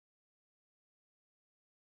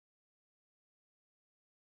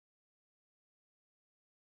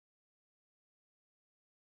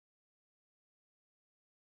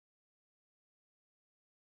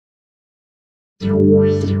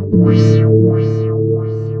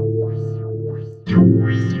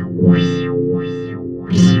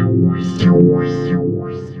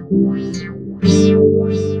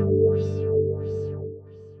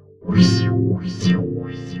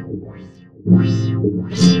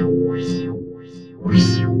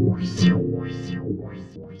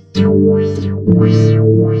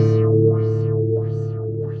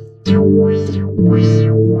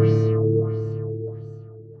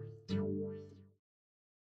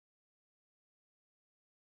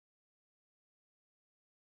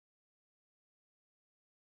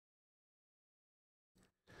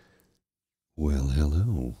Well,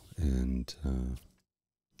 hello, and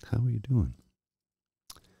how are you doing?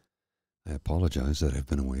 I apologize that I've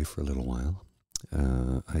been away for a little while.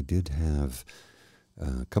 I did have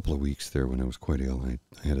a couple of weeks there when I was quite ill. I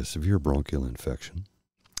had a severe bronchial infection,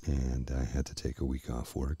 and I had to take a week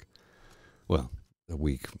off work. Well, a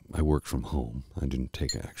week. I worked from home. I didn't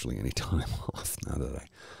take actually any time off, now that I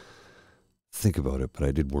think about it, but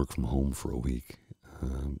I did work from home for a week,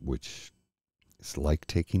 which is like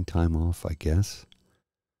taking time off, I guess.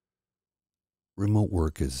 Remote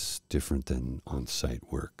work is different than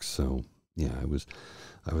on-site work. So yeah, I was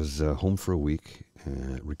home for a week,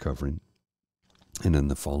 recovering, and then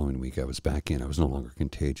the following week I was back in. I was no longer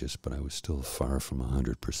contagious, but I was still far from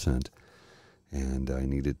 100%, and I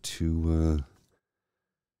needed to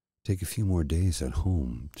take a few more days at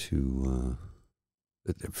home a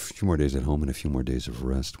few more days at home and a few more days of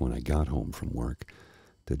rest when I got home from work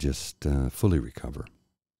to just fully recover.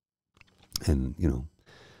 And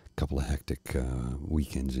couple of hectic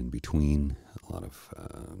weekends in between, a lot of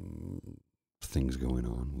things going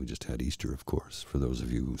on. We just had Easter, of course, for those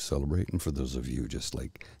of you who celebrate, and for those of you just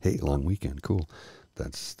like, hey, long weekend, cool.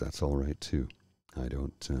 That's all right too. I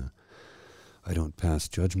don't pass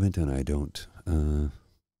judgment, and I don't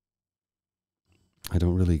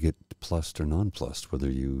really get plussed or nonplussed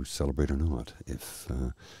whether you celebrate or not. If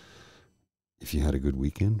you had a good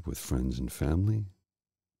weekend with friends and family,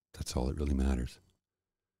 that's all that really matters.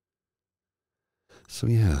 So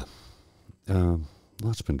yeah,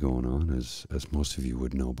 lots been going on, as most of you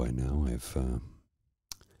would know by now. I've an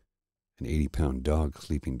 80-pound dog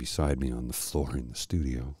sleeping beside me on the floor in the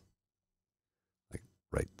studio, like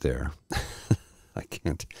right there. I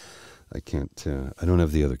can't. I don't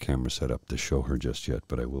have the other camera set up to show her just yet,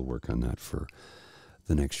 but I will work on that for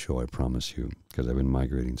the next show, I promise you, because I've been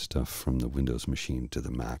migrating stuff from the Windows machine to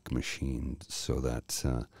the Mac machine, so that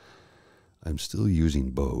I'm still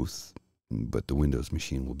using both, but the Windows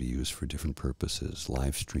machine will be used for different purposes.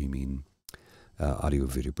 Live streaming, audio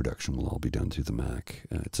video production will all be done through the Mac.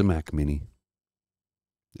 It's a Mac Mini,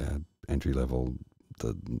 entry level,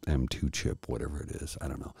 the M2 chip, whatever it is. I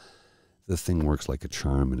don't know. The thing works like a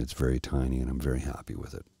charm, and it's very tiny, and I'm very happy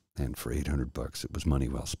with it. And for $800, it was money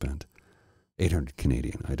well spent. 800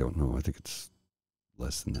 Canadian. I don't know. I think it's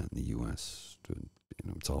less than that in the U.S.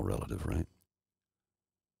 It's all relative, right?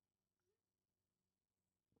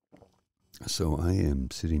 So I am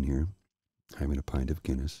sitting here having a pint of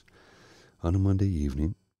Guinness on a Monday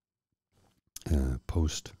evening,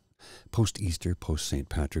 post Easter, post St.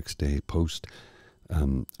 Patrick's Day, post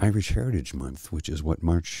Irish Heritage Month, which is what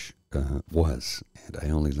March was, and I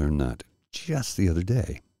only learned that just the other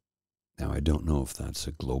day. Now, I don't know if that's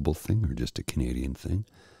a global thing or just a Canadian thing.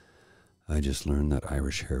 I just learned that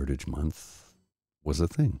Irish Heritage Month was a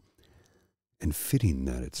thing. And fitting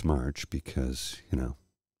that it's March because,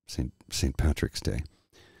 St. Patrick's Day.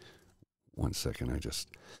 One second, I just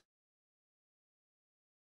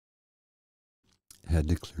had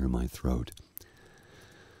to clear my throat.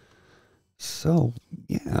 So,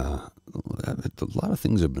 yeah, a lot of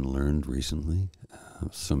things have been learned recently.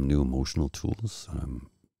 Some new emotional tools I'm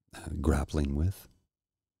grappling with.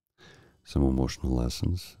 Some emotional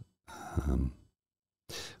lessons.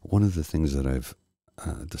 One of the things that I've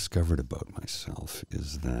discovered about myself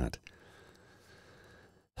is that,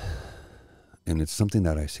 and it's something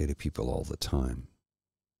that I say to people all the time,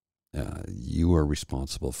 you are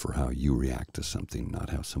responsible for how you react to something, not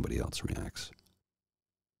how somebody else reacts.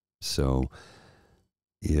 So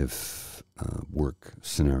if a work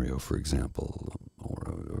scenario, for example,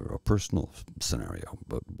 or a personal scenario,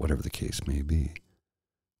 but whatever the case may be,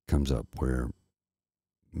 comes up where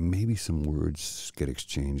maybe some words get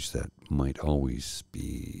exchanged that might always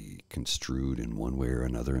be construed in one way or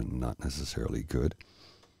another and not necessarily good,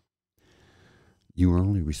 you are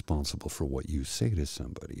only responsible for what you say to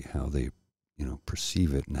somebody. How they,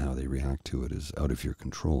 perceive it and how they react to it is out of your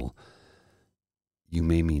control. You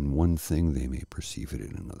may mean one thing, they may perceive it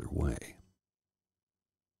in another way.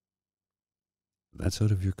 That's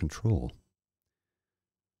out of your control.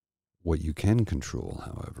 What you can control,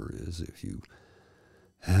 however, is if you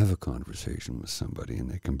have a conversation with somebody and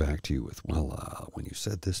they come back to you with, well, when you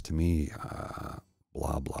said this to me,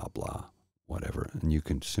 blah, blah, blah, whatever. And you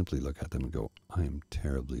can simply look at them and go, I am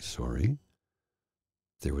terribly sorry.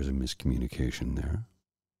 There was a miscommunication there.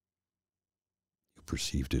 You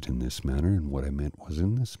perceived it in this manner, and what I meant was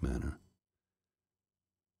in this manner.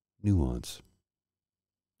 Nuance.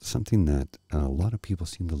 Something that a lot of people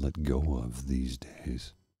seem to let go of these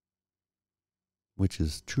days, which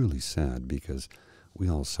is truly sad because we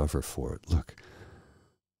all suffer for it. Look,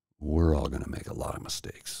 we're all going to make a lot of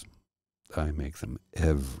mistakes. I make them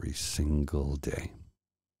every single day.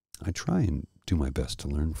 I try and do my best to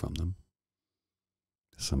learn from them.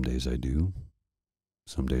 Some days I do.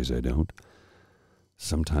 Some days I don't.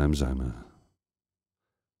 Sometimes I'm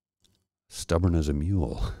stubborn as a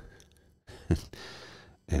mule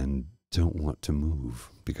and don't want to move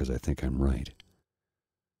because I think I'm right.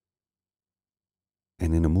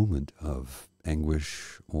 And in a moment of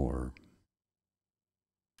anguish or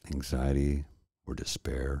anxiety or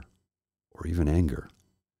despair or even anger,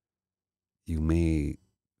 you may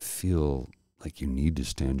feel like you need to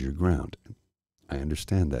stand your ground. I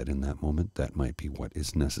understand that in that moment, that might be what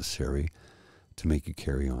is necessary to make you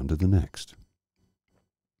carry on to the next.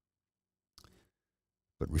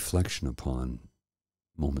 But reflection upon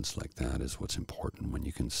moments like that is what's important, when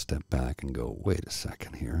you can step back and go, wait a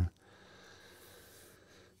second here.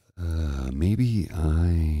 Maybe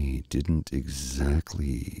I didn't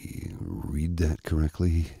exactly read that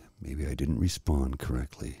correctly. Maybe I didn't respond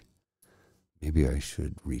correctly. Maybe I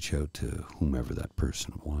should reach out to whomever that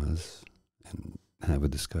person was and have a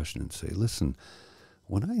discussion and say, listen,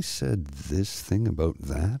 when I said this thing about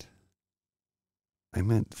that, I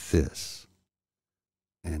meant this.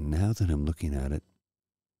 And now that I'm looking at it,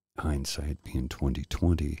 hindsight being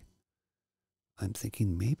 2020, I'm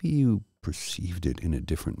thinking maybe you perceived it in a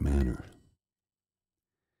different manner.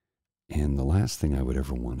 And the last thing I would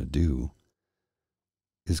ever want to do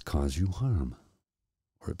is cause you harm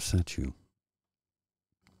or upset you.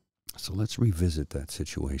 So let's revisit that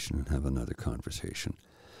situation and have another conversation.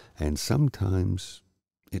 And sometimes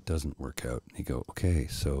it doesn't work out. You go, okay,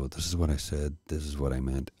 so this is what I said. This is what I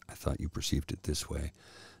meant. I thought you perceived it this way.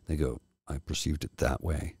 They go, I perceived it that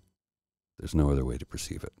way. There's no other way to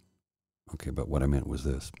perceive it. Okay, but what I meant was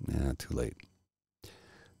this. Too late.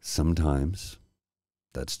 Sometimes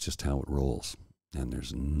that's just how it rolls. And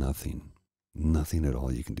there's nothing at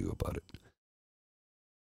all you can do about it.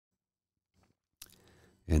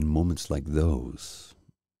 And moments like those,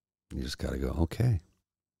 you just got to go, okay.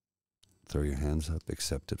 Throw your hands up,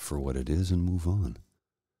 accept it for what it is, and move on.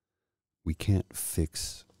 We can't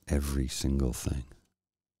fix every single thing.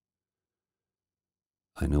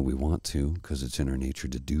 I know we want to because it's in our nature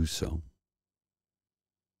to do so.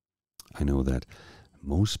 I know that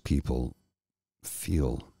most people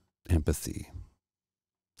feel empathy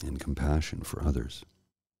and compassion for others.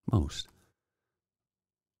 Most.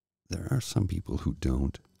 There are some people who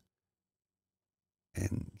don't.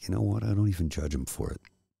 And you know what? I don't even judge them for it.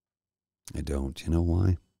 I don't. You know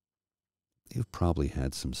why? They've probably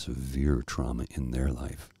had some severe trauma in their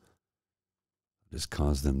life that has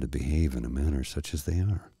caused them to behave in a manner such as they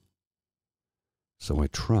are. So I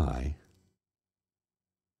try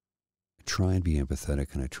and be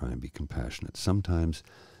empathetic, and I try and be compassionate. Sometimes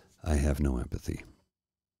I have no empathy,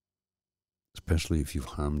 especially if you've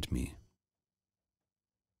harmed me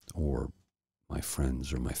or my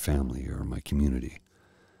friends or my family or my community.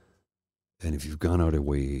 And if you've gone out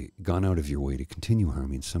of your way to continue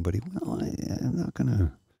harming somebody, well, I'm not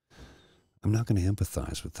gonna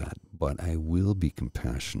empathize with that, but I will be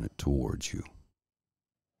compassionate towards you.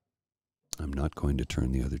 I'm not going to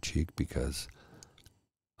turn the other cheek because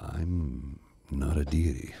I'm not a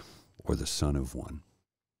deity or the son of one.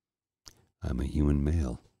 I'm a human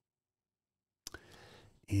male.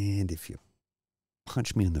 And if you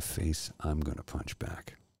punch me in the face, I'm going to punch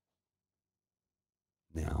back.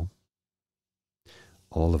 Now,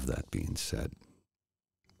 all of that being said,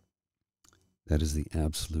 that is the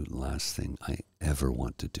absolute last thing I ever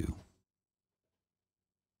want to do.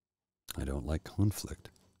 I don't like conflict.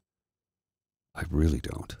 I really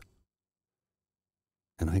don't.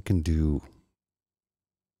 And I can do,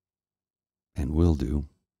 and will do,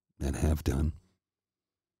 and have done,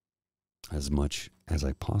 as much as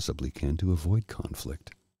I possibly can to avoid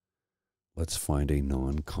conflict. Let's find a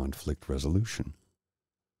non-conflict resolution.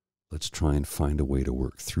 Let's try and find a way to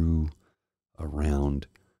work through, around,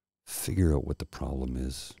 figure out what the problem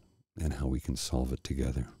is, and how we can solve it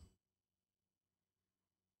together.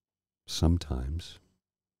 Sometimes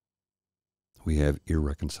we have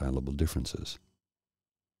irreconcilable differences.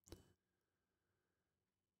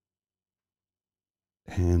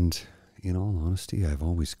 And in all honesty, I've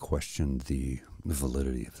always questioned the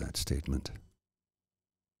validity of that statement.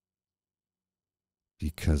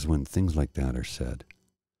 Because when things like that are said,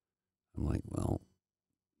 I'm like, well,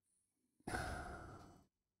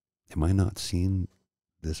 am I not seeing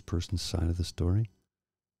this person's side of the story?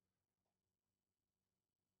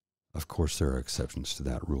 Of course, there are exceptions to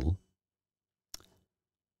that rule.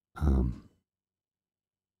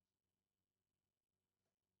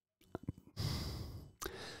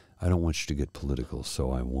 I don't want you to get political,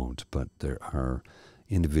 so I won't, but there are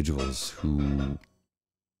individuals who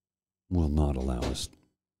will not allow us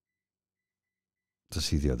to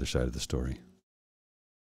see the other side of the story.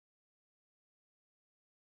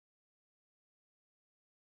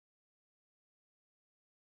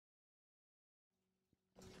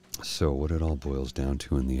 So what it all boils down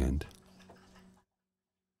to in the end,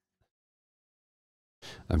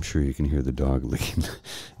 I'm sure you can hear the dog licking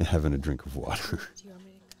and having a drink of water. Do you want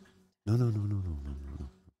me to come? No.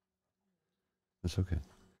 That's okay.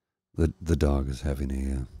 The dog is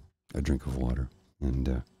having a drink of water,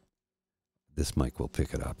 and this mic will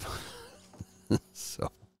pick it up.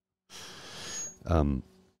 So, why am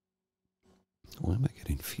I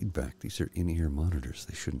getting feedback? These are in-ear monitors.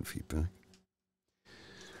 They shouldn't feedback.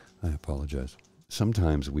 I apologize.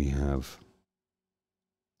 Sometimes we have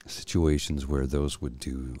situations where those would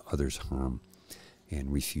do others harm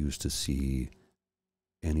and refuse to see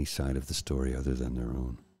any side of the story other than their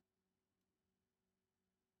own.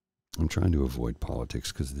 I'm trying to avoid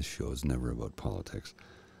politics because this show is never about politics.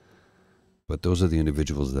 But those are the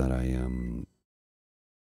individuals that I am,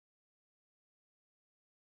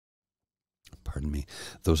 pardon me,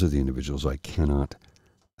 those are the individuals I cannot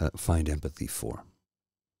find empathy for.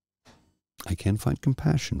 I can find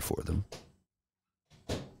compassion for them.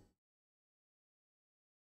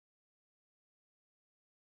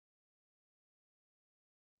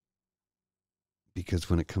 Because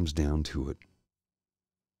when it comes down to it,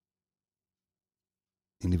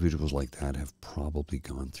 individuals like that have probably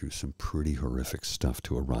gone through some pretty horrific stuff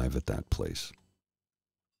to arrive at that place.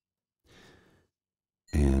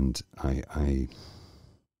 And I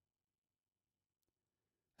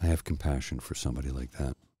have compassion for somebody like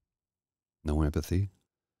that. No empathy,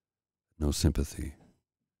 no sympathy,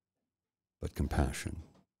 but compassion.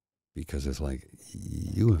 Because it's like,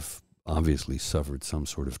 you have obviously suffered some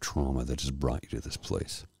sort of trauma that has brought you to this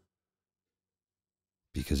place.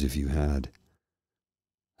 Because if you had,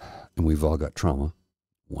 and we've all got trauma,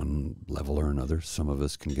 one level or another. Some of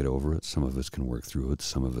us can get over it. Some of us can work through it.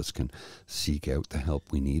 Some of us can seek out the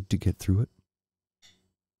help we need to get through it.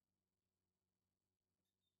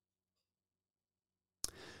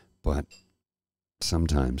 But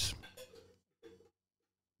sometimes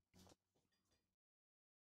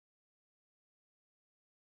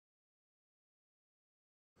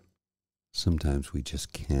we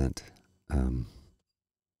just can't.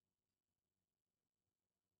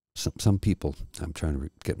 Some people, I'm trying to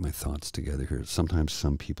get my thoughts together here. Sometimes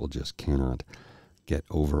some people just cannot get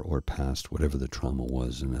over or past whatever the trauma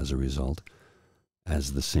was. And as a result,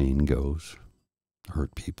 as the saying goes,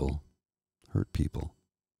 hurt people hurt people.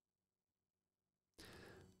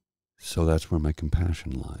 So that's where my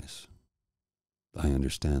compassion lies. I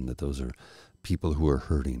understand that those are people who are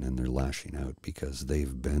hurting and they're lashing out because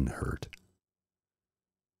they've been hurt.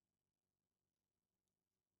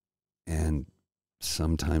 And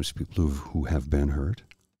sometimes people who have been hurt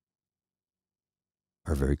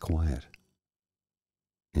are very quiet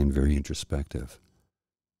and very introspective.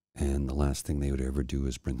 And the last thing they would ever do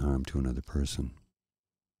is bring harm to another person.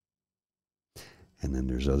 And then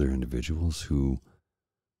there's other individuals who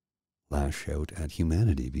lash out at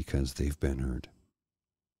humanity because they've been hurt.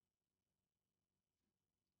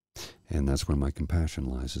 And that's where my compassion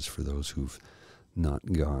lies, is for those who've not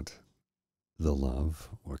got the love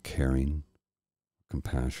or caring,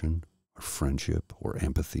 compassion or friendship or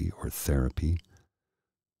empathy or therapy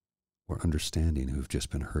or understanding, who've just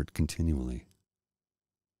been hurt continually,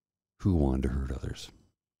 who want to hurt others.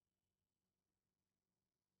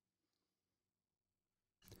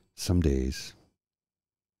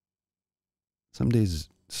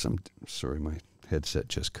 Sorry, my headset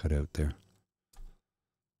just cut out there.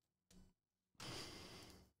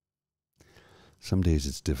 Some days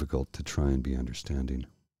it's difficult to try and be understanding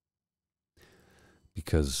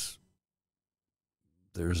because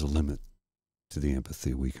there's a limit to the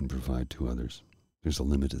empathy we can provide to others. There's a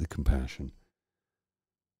limit to the compassion.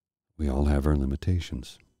 We all have our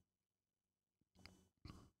limitations.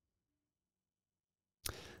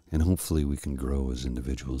 And hopefully we can grow as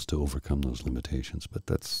individuals to overcome those limitations, but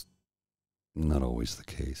that's not always the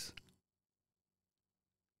case.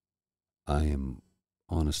 I am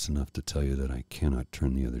honest enough to tell you that I cannot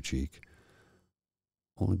turn the other cheek,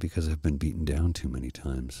 only because I've been beaten down too many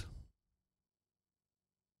times.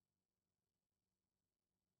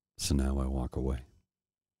 So now I walk away.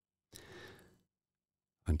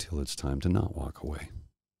 Until it's time to not walk away.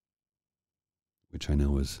 Which I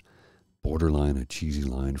know is borderline a cheesy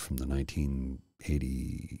line from the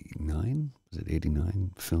 1989, was it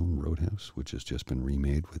 89 film Roadhouse, which has just been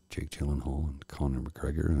remade with Jake Gyllenhaal and Conor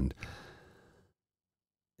McGregor. And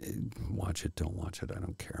watch it, don't watch it, I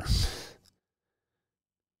don't care.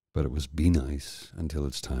 But it was be nice until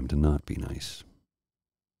it's time to not be nice.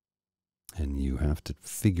 And you have to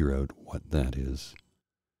figure out what that is,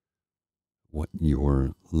 what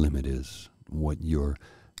your limit is, what your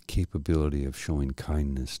capability of showing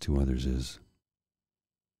kindness to others is.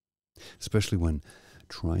 Especially when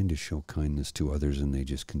trying to show kindness to others and they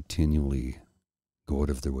just continually go out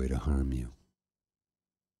of their way to harm you.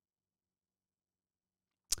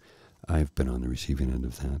 I've been on the receiving end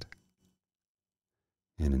of that.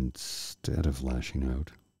 And instead of lashing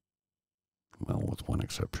out, well, with one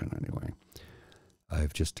exception anyway,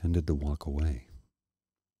 I've just tended to walk away.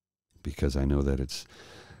 Because I know that it's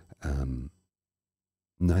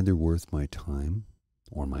neither worth my time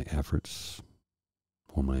or my efforts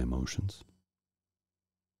or my emotions.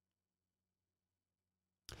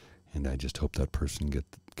 And I just hope that person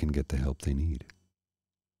can get the help they need.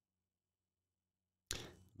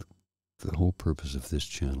 The whole purpose of this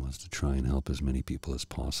channel is to try and help as many people as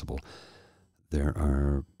possible. There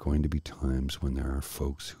are going to be times when there are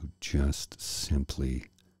folks who just simply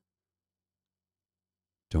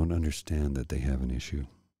don't understand that they have an issue.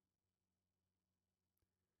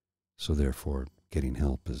 So therefore, getting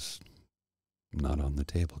help is not on the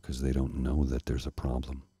table because they don't know that there's a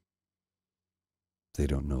problem. They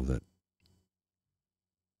don't know that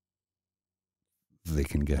they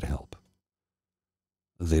can get help.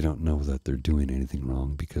 They don't know that they're doing anything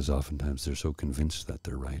wrong because oftentimes they're so convinced that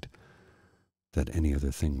they're right that any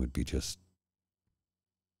other thing would be just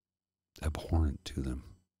abhorrent to them.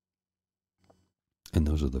 And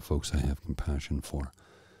those are the folks I have compassion for.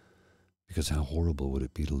 Because how horrible would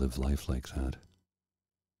it be to live life like that?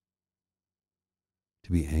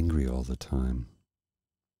 To be angry all the time.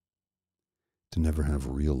 To never have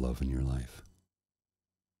real love in your life.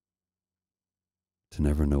 To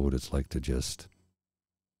never know what it's like to just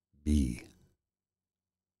be.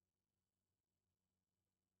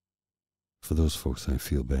 For those folks, I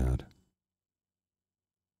feel bad.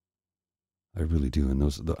 I really do. And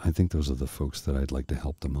I think those are the folks that I'd like to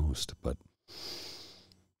help the most. But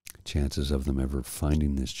chances of them ever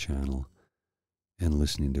finding this channel and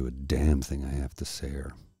listening to a damn thing I have to say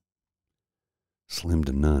are slim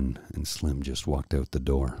to none, and Slim just walked out the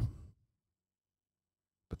door.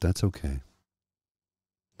 But that's okay.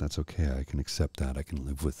 That's okay. I can accept that. I can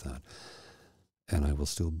live with that. And I will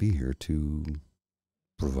still be here to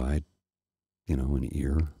provide, an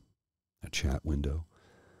ear, a chat window.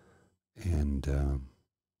 And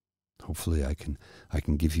hopefully I can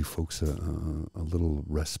give you folks a little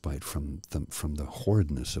respite from the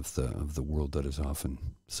horridness of the world that is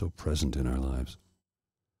often so present in our lives.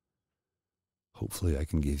 Hopefully I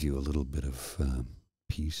can give you a little bit of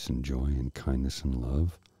peace and joy and kindness and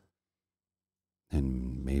love,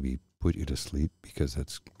 and maybe put you to sleep, because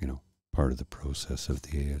that's part of the process of the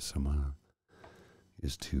ASMR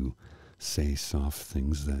is to say soft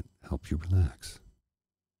things that help you relax.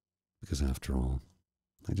 Because after all,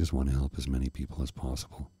 I just want to help as many people as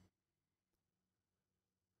possible.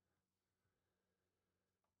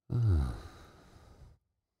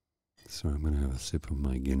 So I'm going to have a sip of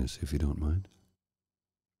my Guinness, if you don't mind.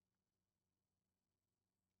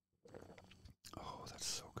 Oh, that's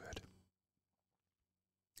so good.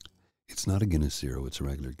 It's not a Guinness Zero, it's a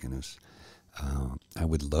regular Guinness. I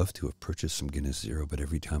would love to have purchased some Guinness Zero, but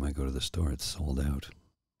every time I go to the store, it's sold out.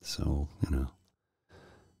 So,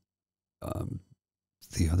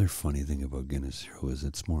 the other funny thing about Guinness Zero is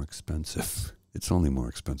it's more expensive. It's only more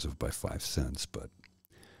expensive by 5 cents, but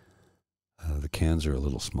the cans are a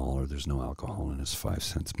little smaller. There's no alcohol, and it's 5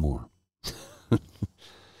 cents more.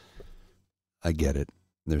 I get it.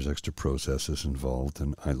 There's extra processes involved,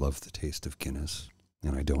 and I love the taste of Guinness,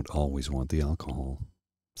 and I don't always want the alcohol.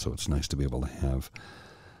 So it's nice to be able to have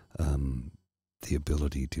the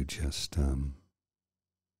ability to just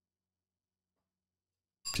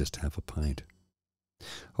have a pint.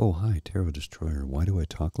 Oh, hi, Tarot Destroyer. Why do I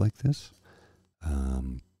talk like this?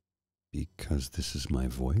 Because this is my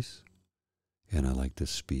voice, and I like to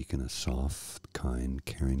speak in a soft, kind,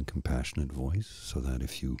 caring, compassionate voice, so that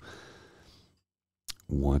if you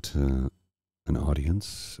want an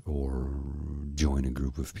audience or join a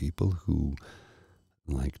group of people who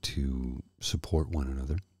like to support one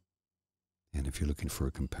another. And if you're looking for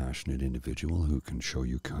a compassionate individual who can show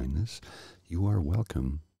you kindness, you are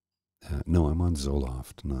welcome. No, I'm on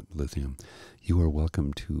Zoloft, not lithium. You are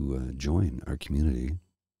welcome to join our community.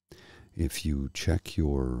 If you check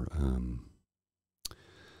your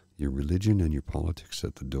religion and your politics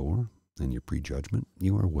at the door and your prejudgment,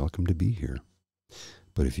 you are welcome to be here.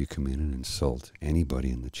 But if you come in and insult anybody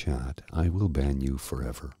in the chat, I will ban you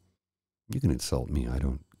forever. You can insult me. I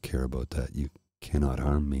don't care about that. You cannot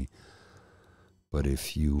harm me. But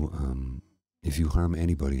if you harm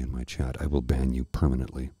anybody in my chat, I will ban you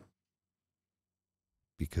permanently.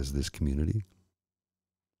 Because this community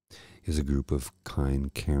is a group of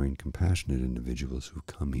kind, caring, compassionate individuals who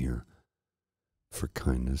come here for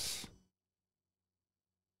kindness,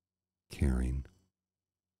 caring,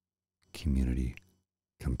 community,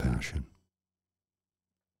 compassion.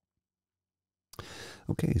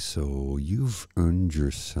 Okay, so you've earned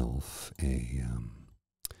yourself a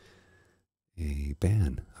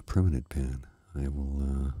ban, a permanent ban. I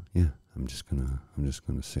will, I'm just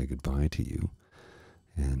gonna say goodbye to you.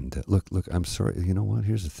 And look, I'm sorry. You know what?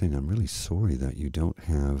 Here's the thing. I'm really sorry that you don't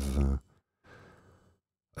have.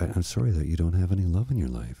 I'm sorry that you don't have any love in your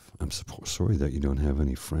life. I'm sorry that you don't have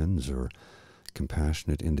any friends or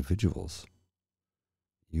compassionate individuals.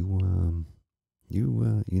 You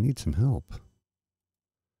need some help.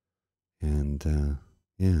 And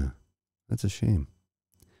yeah, that's a shame.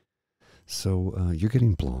 So you're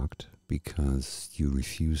getting blocked because you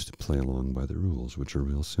refuse to play along by the rules, which are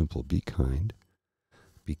real simple. Be kind,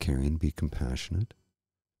 be caring, be compassionate,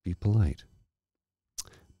 be polite.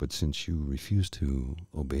 But since you refuse to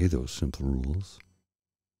obey those simple rules,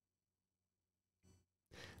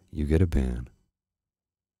 you get a ban.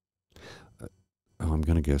 I'm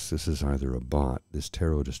going to guess this is either a bot. This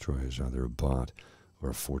tarot destroyer is either a bot or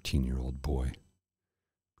a 14-year-old boy.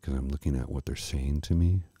 Because I'm looking at what they're saying to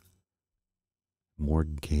me. More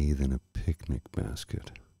gay than a picnic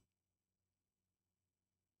basket.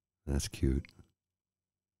 That's cute.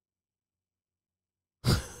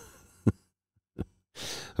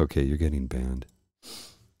 Okay, you're getting banned.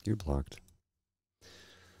 You're blocked.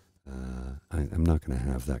 I'm not going to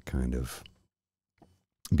have that kind of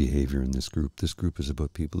behavior in this group. This group is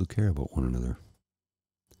about people who care about one another.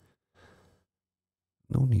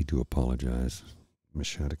 No need to apologize, Ms.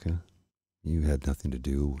 Shadika. You had nothing to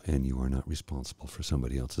do, and you are not responsible for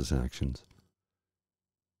somebody else's actions.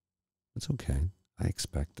 It's okay. I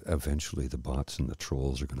expect eventually the bots and the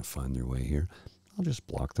trolls are going to find their way here. I'll just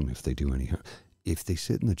block them if they do any harm. If they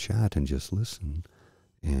sit in the chat and just listen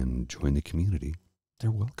and join the community, they're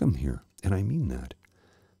welcome here. And I mean that.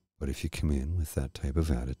 But if you come in with that type of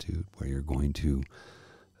attitude where you're going to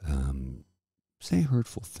say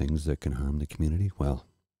hurtful things that can harm the community, well,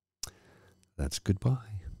 that's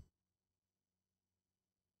goodbye.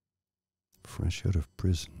 Fresh out of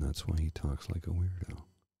prison, that's why he talks like a weirdo.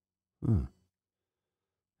 Huh.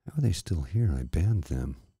 How are they still here? I banned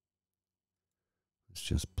them. Let's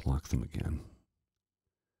just block them again.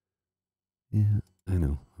 Yeah, I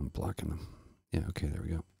know. I'm blocking them. Yeah, okay, there we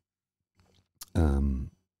go.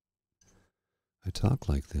 I talk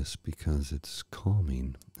like this because it's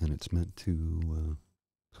calming and it's meant to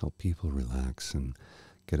help people relax and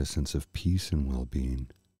get a sense of peace and well-being.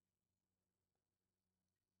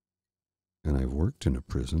 And I've worked in a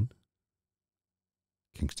prison,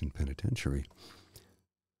 Kingston Penitentiary.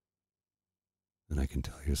 And I can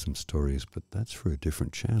tell you some stories, but that's for a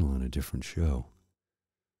different channel and a different show.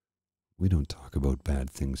 We don't talk about bad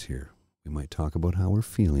things here. We might talk about how we're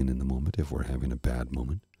feeling in the moment if we're having a bad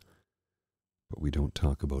moment. But we don't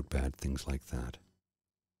talk about bad things like that.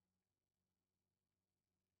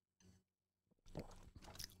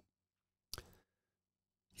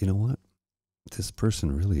 You know what? This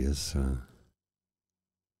person really is...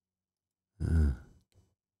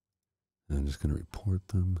 I'm just going to report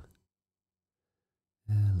them.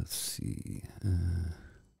 Let's see.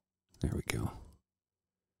 There we go.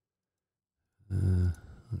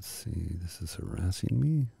 Let's see. This is harassing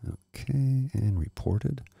me. Okay. And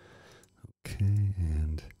reported. Okay.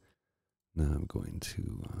 And now I'm going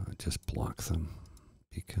to just block them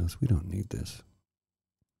because we don't need this.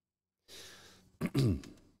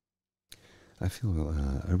 I feel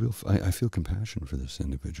I feel compassion for this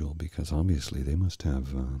individual because obviously they must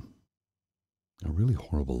have a really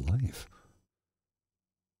horrible life.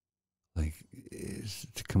 Like,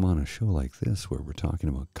 to come on a show like this where we're talking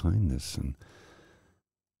about kindness and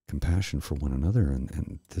compassion for one another,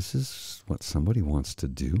 and this is what somebody wants to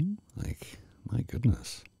do? Like, my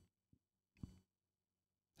goodness.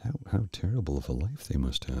 How terrible of a life they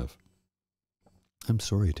must have. I'm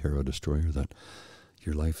sorry, Tarot Destroyer, that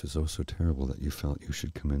your life is oh so terrible that you felt you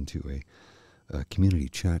should come into a community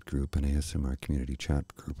chat group, an ASMR community chat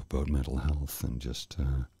group about mental health and just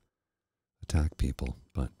attack people.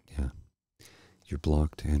 But yeah, you're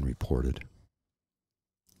blocked and reported,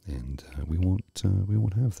 and we won't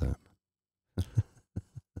have that.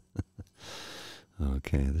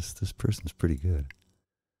 Okay, this person's pretty good.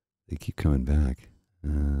 They keep coming back,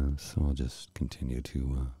 so I'll just continue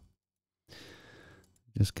to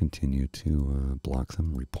block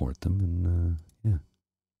them, report them, and yeah.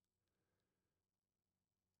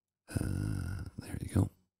 There you go.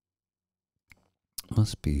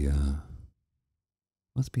 Must be a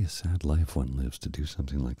sad life one lives to do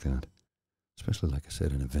something like that. Especially, like I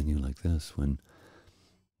said, in a venue like this, when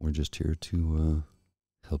we're just here to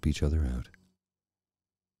help each other out.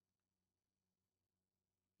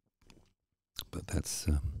 But that's,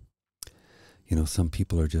 some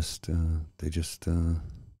people are just, I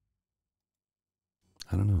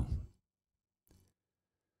don't know,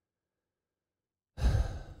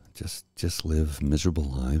 just live miserable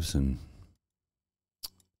lives and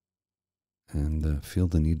feel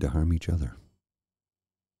the need to harm each other.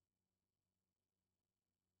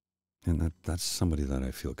 And that's somebody that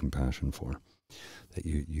I feel compassion for. That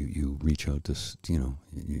you reach out to,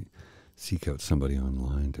 you seek out somebody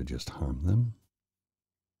online to just harm them.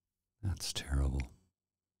 That's terrible.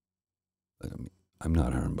 I mean, I'm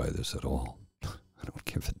not harmed by this at all. I don't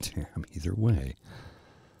give a damn either way.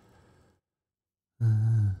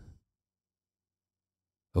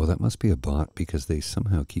 Oh, that must be a bot because they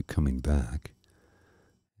somehow keep coming back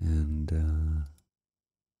and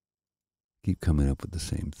keep coming up with the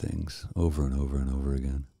same things over and over and over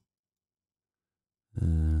again.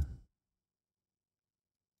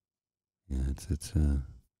 Yeah,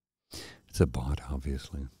 it's a bot,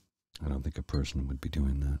 obviously. I don't think a person would be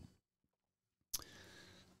doing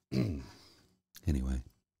that. Anyway,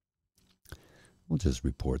 we'll just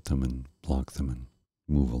report them and block them and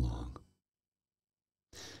move along.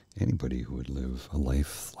 Anybody who would live a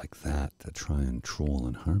life like that to try and troll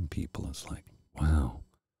and harm people is like, wow,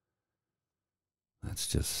 that's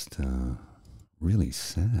just really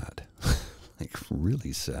sad. Like,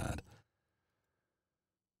 really sad.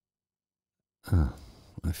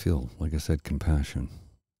 I feel, like I said, compassion.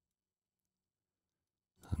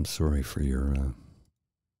 I'm sorry for your,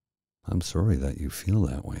 I'm sorry that you feel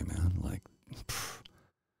that way, man. Like,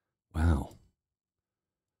 wow.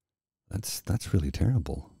 That's really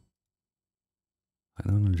terrible. I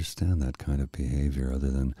don't understand that kind of behavior other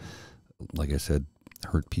than, like I said,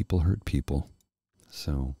 hurt people.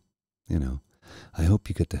 So, I hope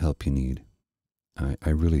you get the help you need. I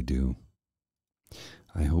really do.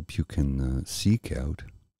 I hope you can seek out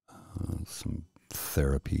some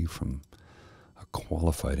therapy from a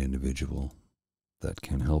qualified individual that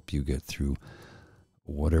can help you get through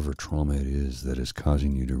whatever trauma it is that is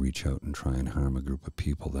causing you to reach out and try and harm a group of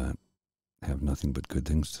people that have nothing but good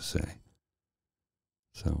things to say.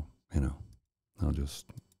 So, I'll just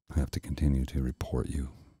have to continue to report you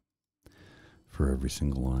for every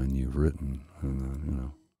single line you've written.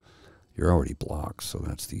 And, you're already blocked, so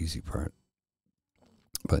that's the easy part.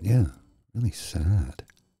 But yeah, really sad.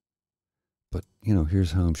 But,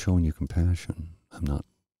 here's how I'm showing you compassion. I'm not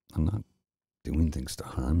doing things to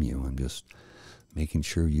harm you. I'm just making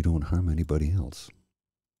sure you don't harm anybody else.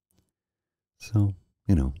 So,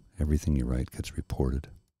 everything you write gets reported.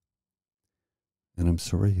 And I'm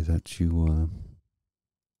sorry that you,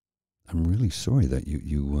 I'm really sorry that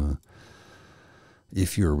you,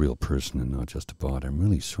 if you're a real person and not just a bot, I'm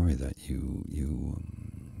really sorry that you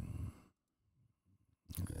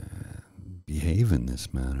behave in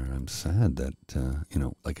this manner. I'm sad that,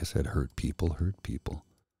 like I said, hurt people.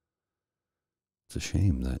 It's a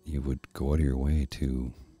shame that you would go out of your way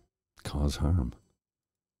to cause harm.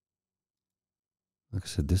 Like I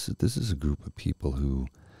said, this is a group of people who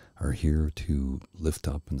are here to lift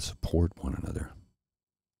up and support one another.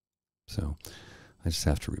 So I just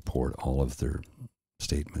have to report all of their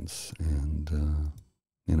statements and,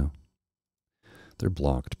 they're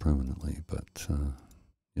blocked permanently, but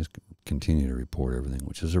just continue to report everything,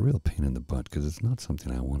 which is a real pain in the butt because it's not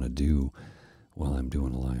something I want to do while I'm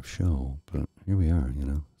doing a live show. But here we are,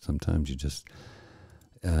 Sometimes you just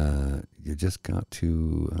got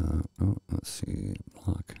to, let's see,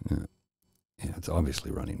 lock. Yeah, it's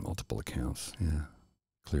obviously running multiple accounts. Yeah,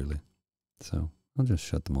 clearly. So I'll just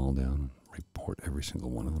shut them all down and report every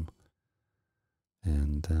single one of them.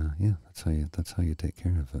 And yeah, that's how you take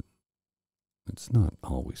care of it. It's not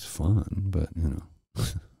always fun, but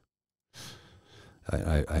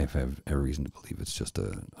I have every reason to believe it's just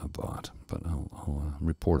a bot. But I'll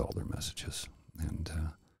report all their messages, and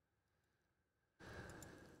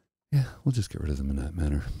Yeah, we'll just get rid of them in that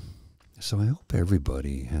manner. So I hope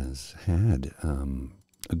everybody has had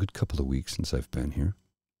a good couple of weeks since I've been here.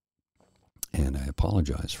 And I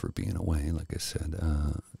apologize for being away. Like I said,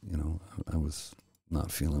 I was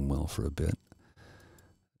not feeling well for a bit.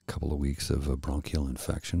 A couple of weeks of a bronchial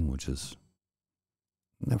infection, which is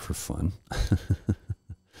never fun.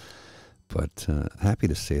 But happy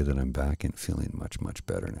to say that I'm back and feeling much, much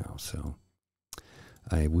better now. So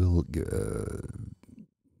I will,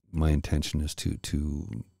 my intention is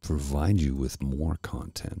to provide you with more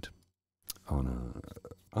content on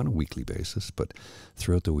a weekly basis. But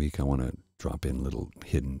throughout the week, I want to drop in little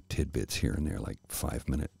hidden tidbits here and there, like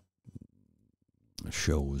 5-minute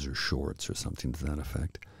shows or shorts or something to that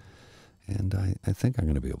effect. And I think I'm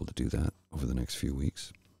going to be able to do that over the next few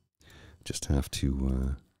weeks. Just have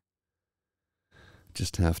to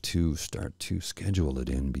start to schedule it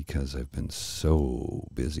in because I've been so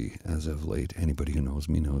busy as of late. Anybody who knows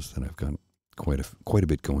me knows that I've got quite a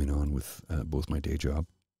bit going on with both my day job,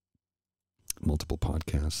 multiple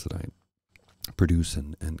podcasts that I produce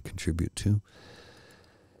and contribute to.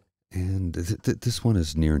 And this one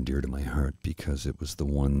is near and dear to my heart because it was the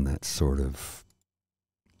one that sort of,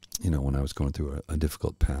 when I was going through a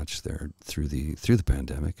difficult patch there through the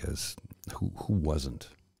pandemic, as who wasn't?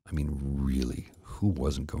 I mean, really, who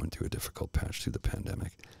wasn't going through a difficult patch through the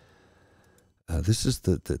pandemic? This is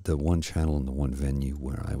the one channel and the one venue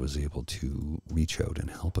where I was able to reach out and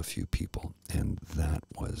help a few people. And that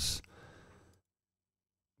was,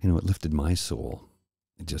 it lifted my soul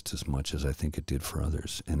just as much as I think it did for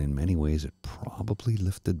others. And in many ways, it probably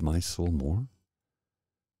lifted my soul more.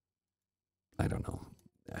 I don't know.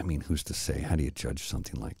 I mean, who's to say? How do you judge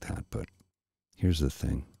something like that? But here's the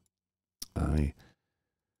thing.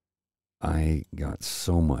 I got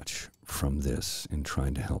so much from this in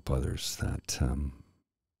trying to help others that,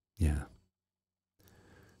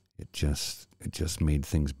 it just made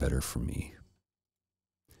things better for me.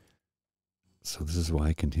 So this is why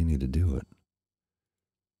I continue to do it.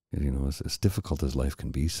 As difficult as life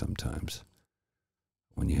can be sometimes,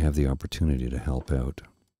 when you have the opportunity to help out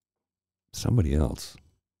somebody else,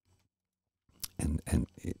 and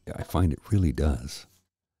I find it really does.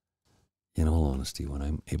 In all honesty, when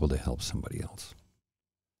I'm able to help somebody else,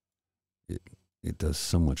 it does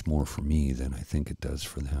so much more for me than I think it does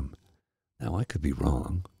for them. Now, I could be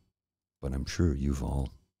wrong, but I'm sure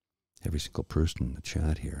every single person in the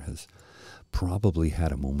chat here has probably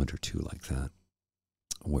had a moment or two like that,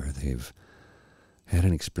 where they've had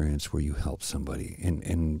an experience where you helped somebody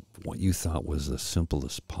in what you thought was the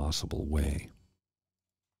simplest possible way.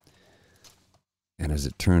 And as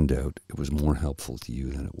it turned out, it was more helpful to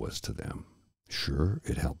you than it was to them. Sure,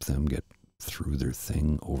 it helped them get through their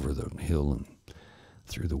thing over the hill and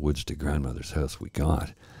through the woods to grandmother's house we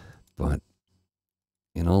got. But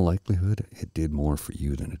in all likelihood, it did more for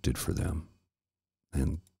you than it did for them.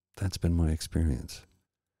 And that's been my experience.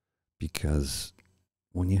 Because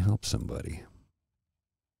when you help somebody,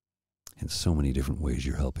 in so many different ways,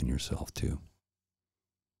 you're helping yourself too.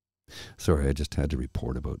 Sorry, I just had to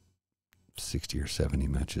report about 60 or 70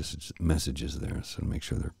 messages there, so to make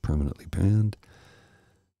sure they're permanently banned.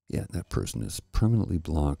 Yeah, that person is permanently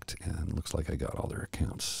blocked, and looks like I got all their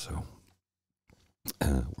accounts, so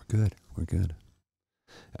we're good.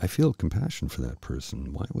 I feel compassion for that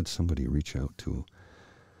person. Why would somebody reach out to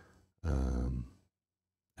an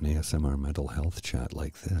ASMR mental health chat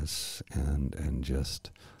like this and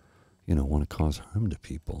just, want to cause harm to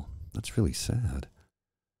people? That's really sad.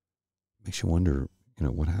 Makes you wonder,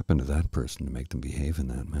 what happened to that person to make them behave in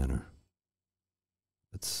that manner?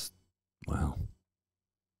 Wow.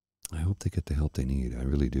 I hope they get the help they need. I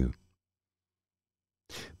really do.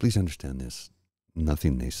 Please understand this.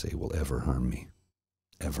 Nothing they say will ever harm me.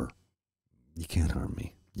 Ever. You can't harm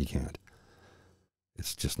me. You can't.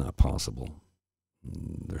 It's just not possible.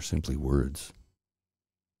 They're simply words.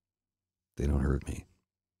 They don't hurt me.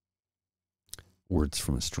 Words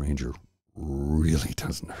from a stranger really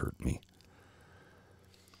doesn't hurt me.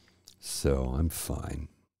 So I'm fine.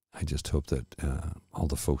 I just hope that all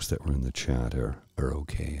the folks that were in the chat are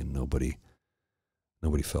okay, and nobody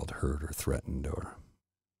felt hurt or threatened or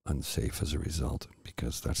unsafe as a result,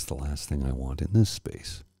 because that's the last thing I want in this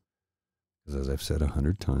space. Because as I've said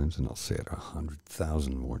 100 times, and I'll say it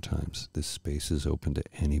 100,000 more times, this space is open to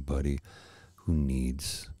anybody who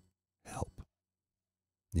needs help.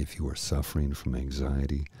 If you are suffering from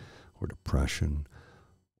anxiety or depression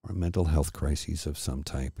or mental health crises of some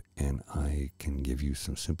type, and I can give you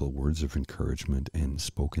some simple words of encouragement and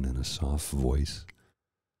spoken in a soft voice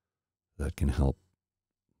that can help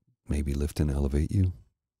maybe lift and elevate you,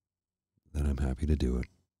 then I'm happy to do it.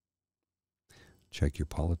 check your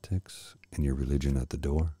politics and your religion at the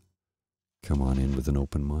door. Come on in with an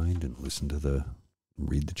open mind and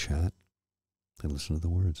read the chat and listen to the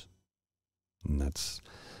words. And that's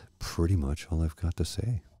pretty much all I've got to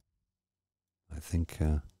say. I think,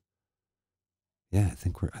 I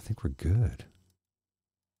think we're good.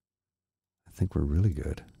 I think we're really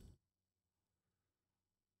good.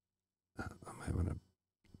 I'm having a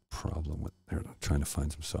problem with trying to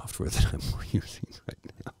find some software that I'm using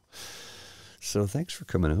right now. So thanks for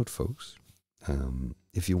coming out, folks.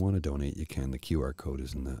 If you want to donate, you can. The QR code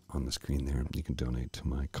is on the screen there. You can donate to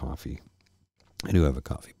my coffee. I do have a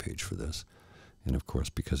coffee page for this. And of course,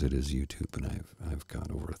 because it is YouTube and I've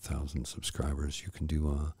got over 1,000 subscribers, you can do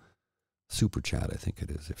a super chat, I think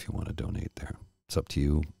it is, if you want to donate there. It's up to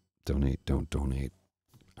you. Donate, don't donate.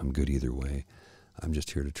 I'm good either way. I'm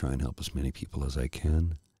just here to try and help as many people as I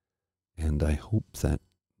can. And I hope that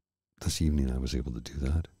this evening I was able to do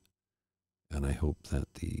that. And I hope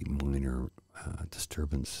that the minor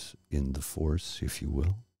disturbance in the force, if you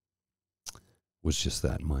will, was just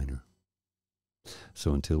that minor.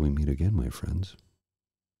 So until we meet again, my friends,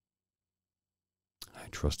 I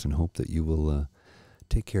trust and hope that you will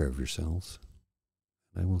take care of yourselves.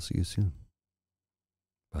 And I will see you soon.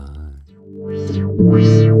 Bye.